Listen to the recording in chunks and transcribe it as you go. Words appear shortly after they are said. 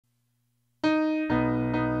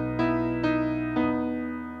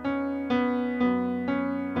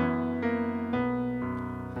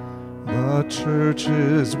church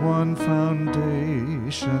is one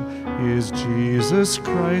foundation, is Jesus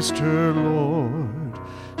Christ her Lord.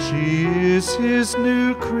 She is his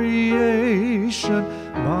new creation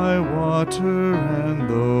by water and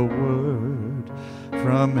the word.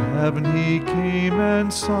 From heaven he came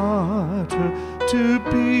and sought her to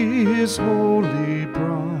be his holy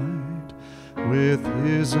bride. With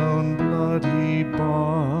his own blood he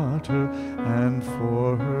bought her, and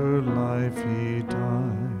for her life he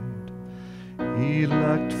died.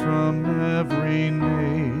 Elect from every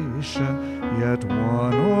nation, yet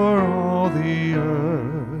one o'er all the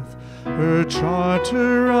earth, her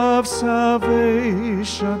charter of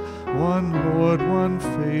salvation, one Lord, one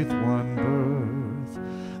faith, one birth.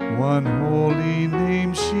 One holy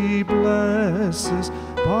name she blesses,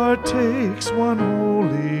 partakes one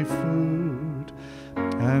holy food,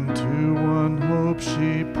 and to one hope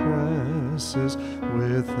she presses,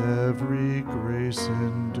 with every grace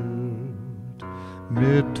endued.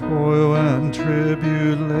 Mid toil and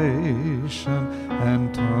tribulation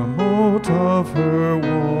and tumult of her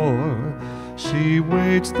war, she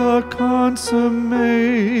waits the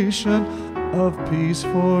consummation of peace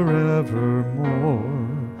forevermore.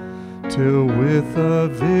 Till with a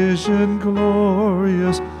vision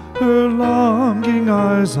glorious her longing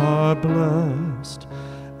eyes are blessed,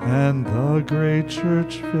 and the great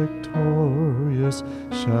church victorious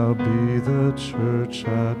shall be the church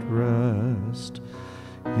at rest.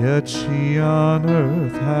 Yet she on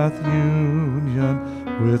earth hath union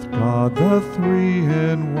with God the three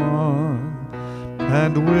in one,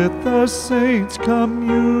 and with the saints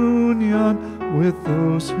communion with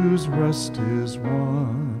those whose rest is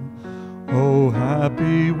won. O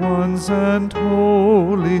happy ones and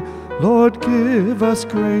holy, Lord, give us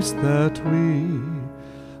grace that we,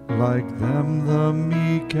 like them the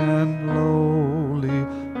meek and lowly,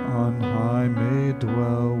 on high may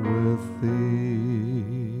dwell with thee.